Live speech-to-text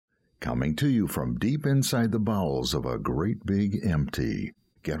Coming to you from deep inside the bowels of a great big empty.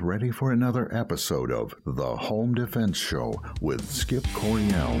 Get ready for another episode of The Home Defense Show with Skip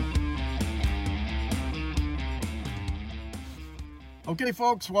Coryell. Okay,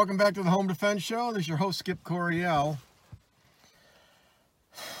 folks, welcome back to The Home Defense Show. This is your host, Skip Coryell.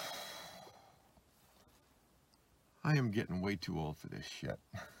 I am getting way too old for this shit.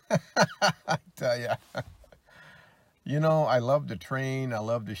 I tell ya. You know, I love to train, I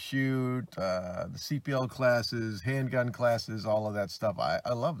love to shoot, the CPL classes, handgun classes, all of that stuff.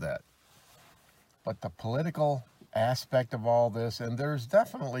 I love that. But the political aspect of all this, and there's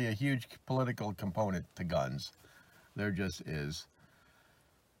definitely a huge political component to guns. There just is.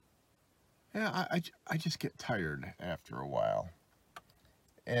 Yeah, I just get tired after a while.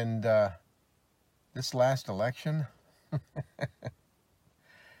 And this last election,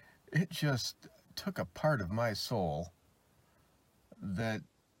 it just took a part of my soul that,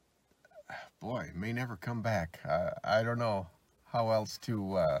 boy, may never come back. I don't know how else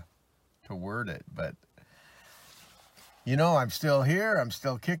to word it, but you know, I'm still here. I'm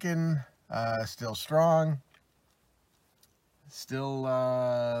still kicking, still strong, still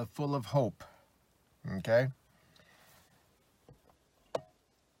full of hope. Okay,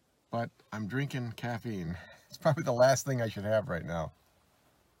 but I'm drinking caffeine. It's probably the last thing I should have right now.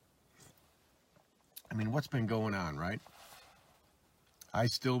 I mean, what's been going on, right? I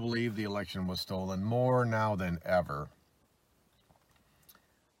still believe the election was stolen more now than ever.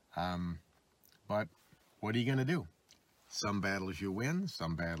 But what are you going to do? Some battles you win,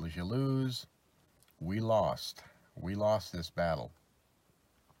 some battles you lose. We lost. We lost this battle.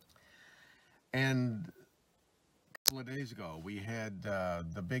 And a couple of days ago, we had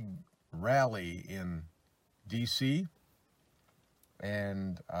the big rally in D.C.,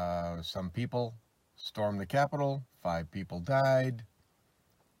 and some people stormed the Capitol. 5 people died.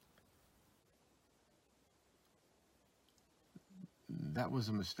 That was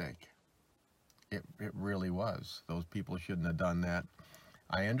a mistake. It really was. Those people shouldn't have done that.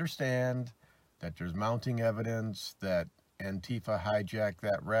 I understand that there's mounting evidence that Antifa hijacked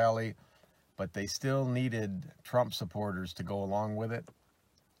that rally, but they still needed Trump supporters to go along with it,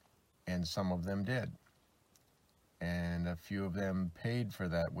 and some of them did. And a few of them paid for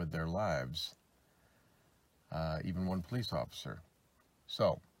that with their lives. Even one police officer.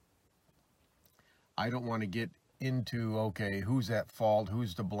 So, I don't want to get into, okay, who's at fault,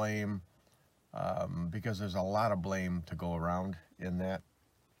 who's to blame, because there's a lot of blame to go around in that.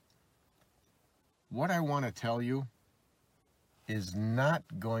 What I want to tell you is not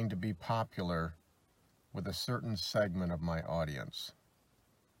going to be popular with a certain segment of my audience.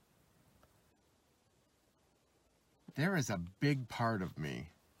 There is a big part of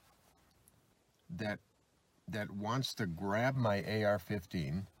me that wants to grab my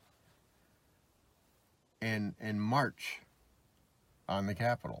AR-15 and march on the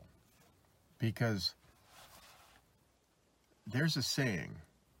Capitol, because there's a saying,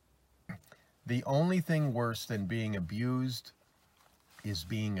 the only thing worse than being abused is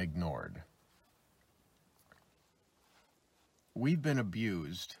being ignored. We've been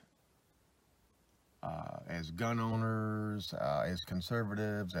abused as gun owners, as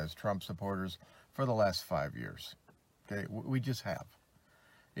conservatives, as Trump supporters for the last 5 years. Okay, we just have.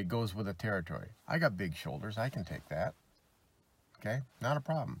 It goes with the territory. I got big shoulders. I can take that. Okay, not a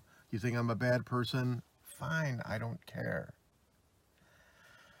problem. You think I'm a bad person? Fine, I don't care.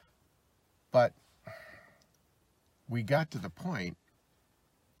 But we got to the point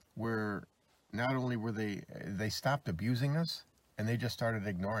where not only were they stopped abusing us, and they just started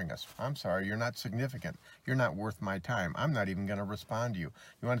ignoring us. I'm sorry, you're not significant. You're not worth my time. I'm not even going to respond to you.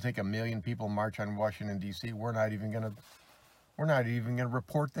 You want to take 1 million people march on Washington, D.C.? We're not even going to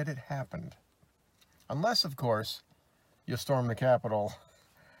report that it happened. Unless, of course, you storm the Capitol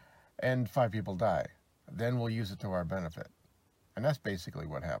and 5 people die. Then we'll use it to our benefit. And that's basically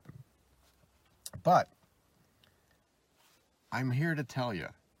what happened. But I'm here to tell you,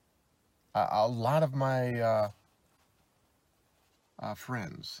 a lot of my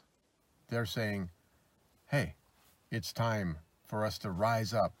friends, they're saying, hey, it's time for us to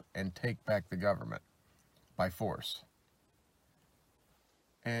rise up and take back the government by force.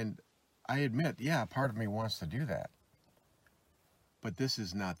 And I admit, yeah, part of me wants to do that. But this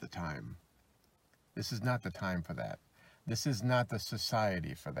is not the time. This is not the time for that. This is not the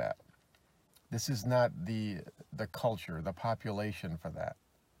society for that. This is not the culture, the population for that.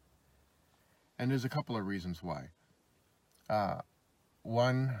 And there's a couple of reasons why.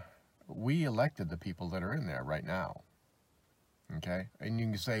 One, we elected the people that are in there right now. Okay? And you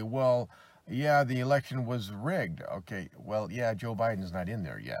can say, well, yeah, the election was rigged. Okay, well, yeah, Joe Biden's not in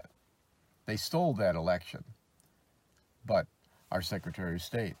there yet. They stole that election. But our Secretary of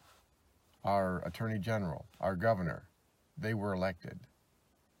State, our Attorney General, our Governor, they were elected.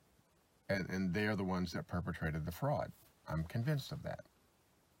 And they are the ones that perpetrated the fraud. I'm convinced of that.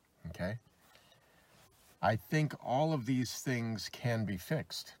 Okay? I think all of these things can be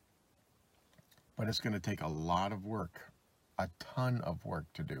fixed. But it's going to take a lot of work, a ton of work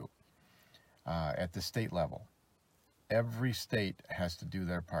to do at the state level. Every state has to do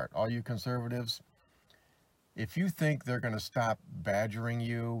their part. All you conservatives, if you think they're going to stop badgering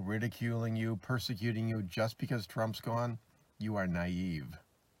you, ridiculing you, persecuting you just because Trump's gone, you are naive.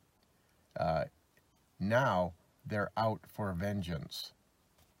 Now they're out for vengeance.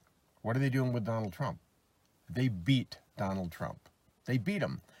 What are they doing with Donald Trump? They beat Donald Trump. They beat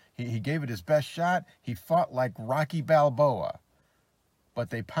him. He gave it his best shot. He fought like Rocky Balboa. But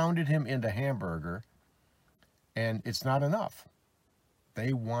they pounded him into hamburger, and it's not enough.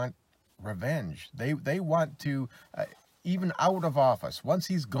 They want revenge. They want to, even out of office, once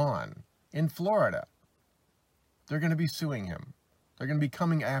he's gone, in Florida, they're going to be suing him. They're going to be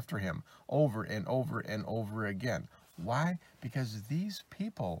coming after him over and over and over again. Why? Because these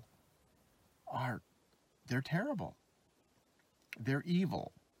people they're terrible. They're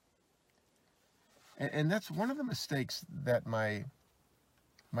evil. And that's one of the mistakes that my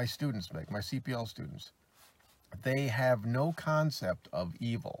students make, my CPL students. They have no concept of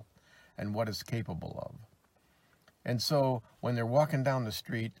evil and what it's capable of. And so when they're walking down the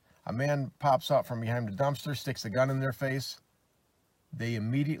street, a man pops out from behind the dumpster, sticks a gun in their face, they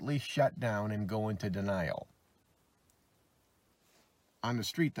immediately shut down and go into denial. On the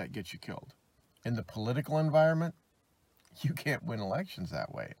street, that gets you killed. In the political environment, you can't win elections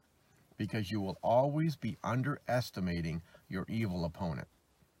that way, because you will always be underestimating your evil opponent.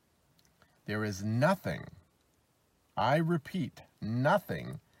 There is nothing, I repeat,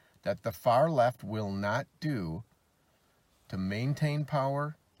 nothing that the far left will not do to maintain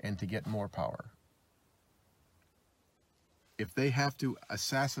power and to get more power. If they have to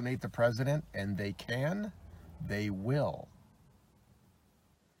assassinate the president, and they can, they will.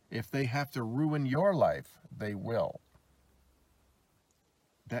 If they have to ruin your life, they will.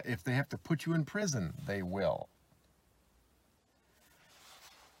 That if they have to put you in prison, they will.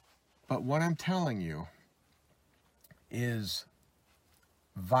 But what I'm telling you is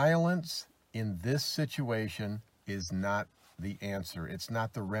violence in this situation is not the answer. It's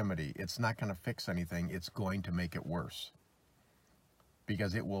not the remedy. It's not going to fix anything. It's going to make it worse,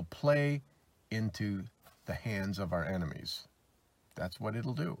 because it will play into the hands of our enemies. That's what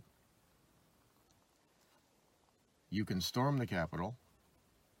it'll do. You can storm the Capitol,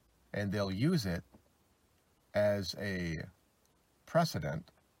 and they'll use it as a precedent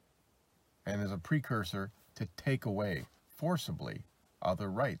and as a precursor to take away forcibly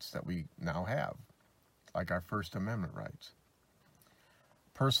other rights that we now have, like our First Amendment rights.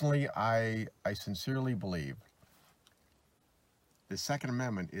 Personally, I sincerely believe the Second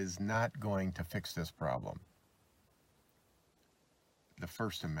Amendment is not going to fix this problem. The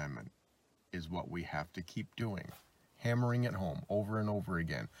First Amendment is what we have to keep doing, hammering it home over and over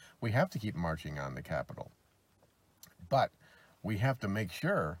again. We have to keep marching on the Capitol. But we have to make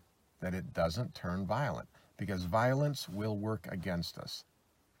sure that it doesn't turn violent, because violence will work against us.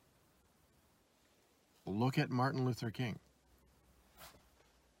 Look at Martin Luther King.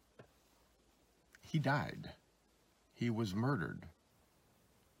 He died. He was murdered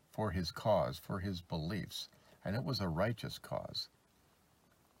for his cause, for his beliefs, and it was a righteous cause.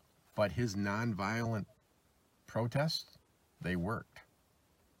 But his nonviolent protests, they worked.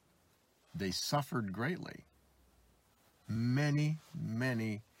 They suffered greatly. Many,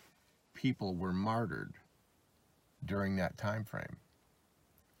 many people were martyred during that time frame.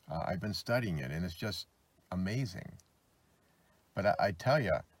 I've been studying it, and it's just amazing. But I tell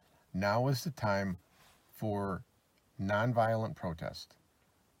you, now is the time for nonviolent protest.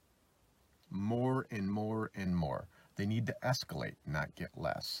 More and more and more. They need to escalate, not get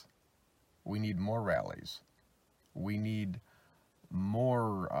less. We need more rallies. We need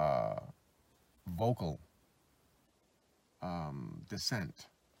more vocal dissent.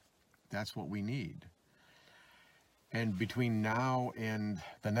 That's what we need. And between now and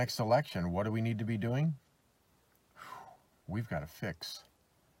the next election, what do we need to be doing? We've got to fix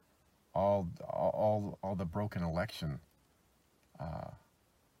all the broken election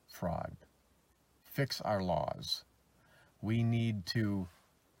fraud. Fix our laws. We need to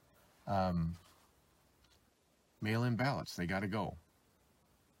mail-in ballots. They got to go.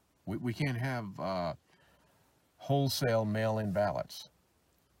 We can't have wholesale mail-in ballots,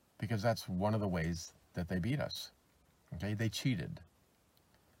 because that's one of the ways that they beat us. Okay, they cheated.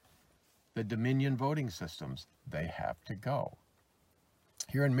 The Dominion voting systems, they have to go.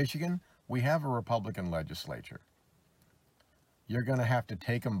 Here in Michigan, we have a Republican legislature. You're going to have to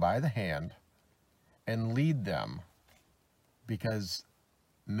take them by the hand and lead them, because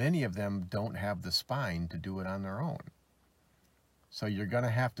many of them don't have the spine to do it on their own. So you're going to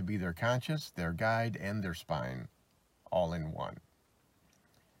have to be their conscience, their guide, and their spine all in one.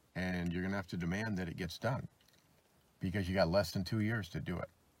 And you're going to have to demand that it gets done, because you got less than 2 years to do it.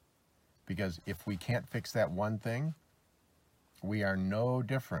 Because if we can't fix that one thing, we are no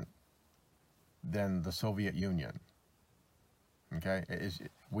different than the Soviet Union. Okay?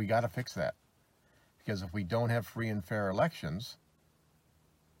 We got to fix that. Because if we don't have free and fair elections,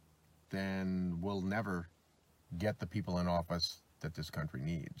 then we'll never get the people in office that this country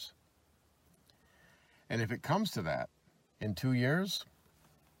needs. And if it comes to that, in 2 years,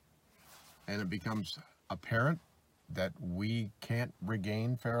 and it becomes apparent that we can't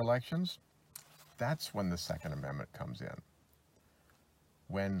regain fair elections, that's when the Second Amendment comes in.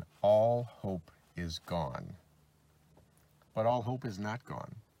 When all hope is gone. But all hope is not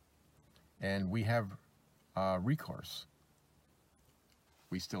gone. And we have recourse.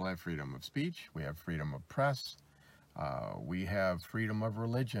 We still have freedom of speech. We have freedom of press. We have freedom of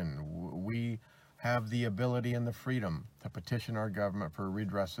religion. We have the ability and the freedom to petition our government for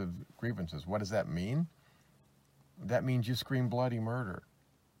redress of grievances. What does that mean? That means you scream bloody murder.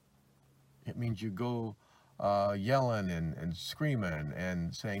 It means you go yelling and screaming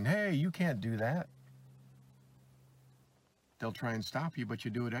and saying, hey, you can't do that. They'll try and stop you, but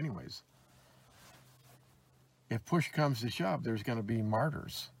you do it anyways. If push comes to shove, there's going to be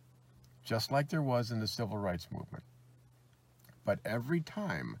martyrs, just like there was in the civil rights movement. But every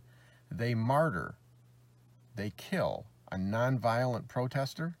time they martyr, they kill a nonviolent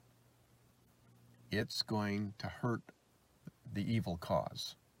protester, it's going to hurt the evil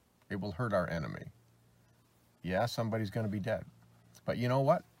cause. It will hurt our enemy. Yeah, somebody's going to be dead. But you know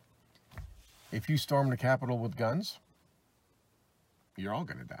what? If you storm the Capitol with guns, you're all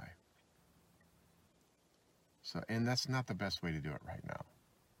going to die. So, and that's not the best way to do it right now.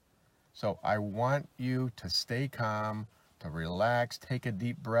 So I want you to stay calm, to relax, take a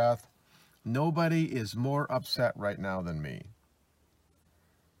deep breath. Nobody is more upset right now than me.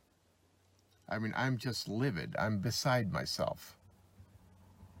 I mean, I'm just livid. I'm beside myself.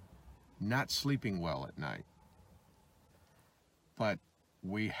 Not sleeping well at night. But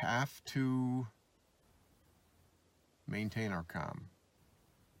we have to maintain our calm.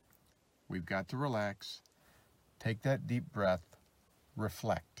 We've got to relax, take that deep breath,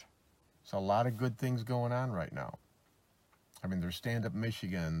 reflect. There's a lot of good things going on right now. I mean, there's Stand Up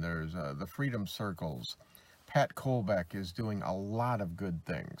Michigan, there's the Freedom Circles. Pat Kolbeck is doing a lot of good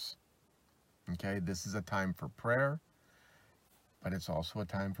things. Okay, this is a time for prayer, but it's also a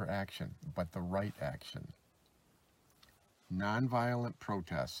time for action, but the right action. Nonviolent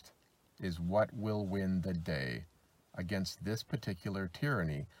protest is what will win the day against this particular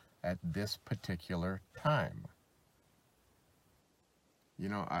tyranny at this particular time. You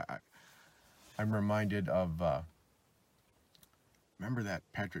know, I'm reminded of, remember that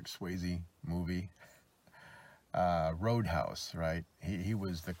Patrick Swayze movie? Roadhouse, right? He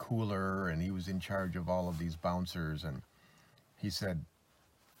was the cooler, and he was in charge of all of these bouncers, and he said,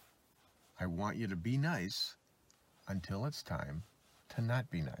 I want you to be nice until it's time to not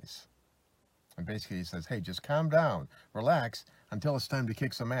be nice. And basically he says, hey, just calm down, relax, until it's time to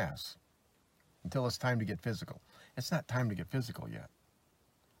kick some ass, until it's time to get physical. It's not time to get physical yet.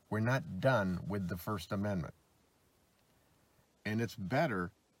 We're not done with the First Amendment. And it's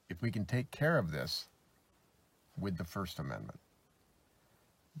better if we can take care of this with the First Amendment.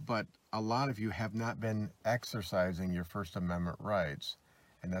 But a lot of you have not been exercising your First Amendment rights,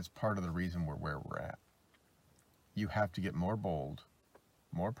 and that's part of the reason we're where we're at. You have to get more bold,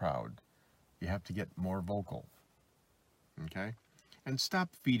 more proud. You have to get more vocal. Okay? And stop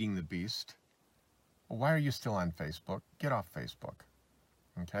feeding the beast. Why are you still on Facebook? Get off Facebook.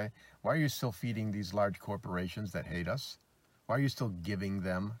 Okay? Why are you still feeding these large corporations that hate us? Why are you still giving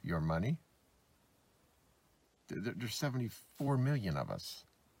them your money? There's 74 million of us.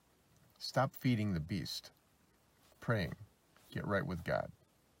 Stop feeding the beast. Praying. Get right with God.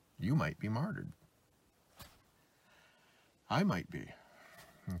 You might be martyred. I might be.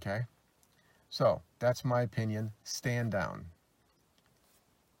 Okay? So, that's my opinion. Stand down.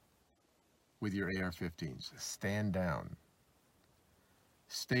 With your AR-15s. Stand down.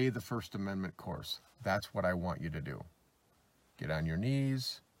 Stay the First Amendment course. That's what I want you to do. Get on your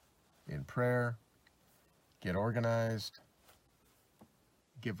knees, in prayer, get organized,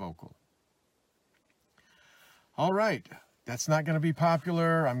 get vocal. All right. That's not going to be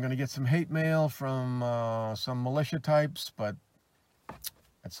popular. I'm going to get some hate mail from some militia types, but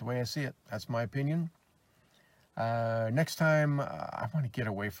that's the way I see it. That's my opinion. Next time, I want to get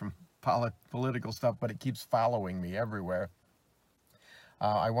away from political stuff, but it keeps following me everywhere.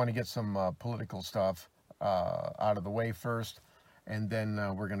 I want to get some political stuff out of the way first, and then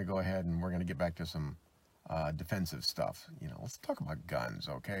we're going to go ahead and we're going to get back to some defensive stuff. You know, let's talk about guns,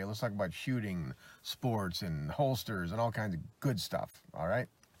 okay? Let's talk about shooting, sports, and holsters, and all kinds of good stuff, all right?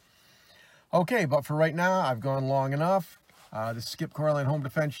 Okay, but for right now, I've gone long enough. This is Skip Coreland Home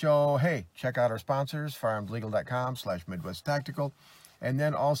Defense Show. Hey, check out our sponsors, firearmslegal.com/Midwest Tactical. And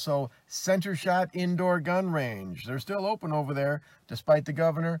then also Center Shot Indoor Gun Range. They're still open over there, despite the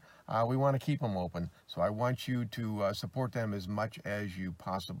governor. We want to keep them open. So I want you to support them as much as you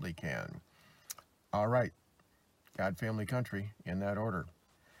possibly can. All right. God, family, country, in that order.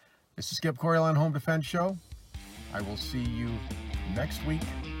 This is Skip Coreland Home Defense Show. I will see you next week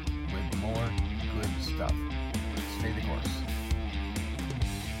with more good stuff. Stay the course.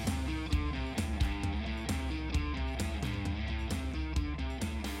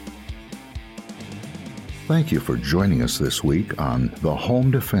 Thank you for joining us this week on The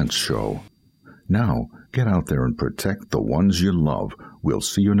Home Defense Show. Now, get out there and protect the ones you love. We'll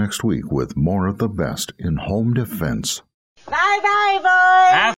see you next week with more of the best in home defense. Bye-bye,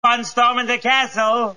 boys! Have fun storming the castle!